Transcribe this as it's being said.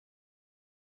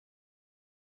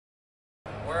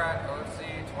We're at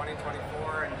OFC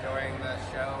 2024, enjoying the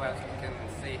show. As you can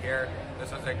see here,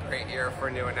 this was a great year for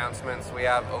new announcements. We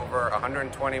have over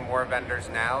 120 more vendors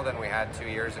now than we had 2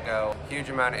 years ago. Huge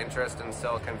amount of interest in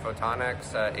silicon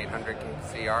photonics, 800 gig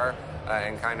ZR,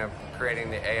 and kind of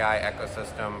creating the AI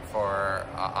ecosystem for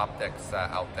optics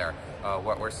out there.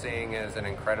 What we're seeing is an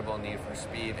incredible need for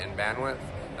speed and bandwidth,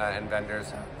 and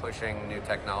vendors pushing new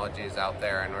technologies out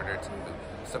there in order to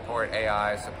support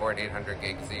AI, support 800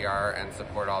 gig ZR, and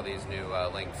support all these new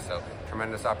links. So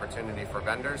tremendous opportunity for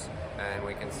vendors, and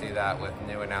we can see that with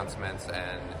new announcements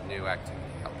and new activity.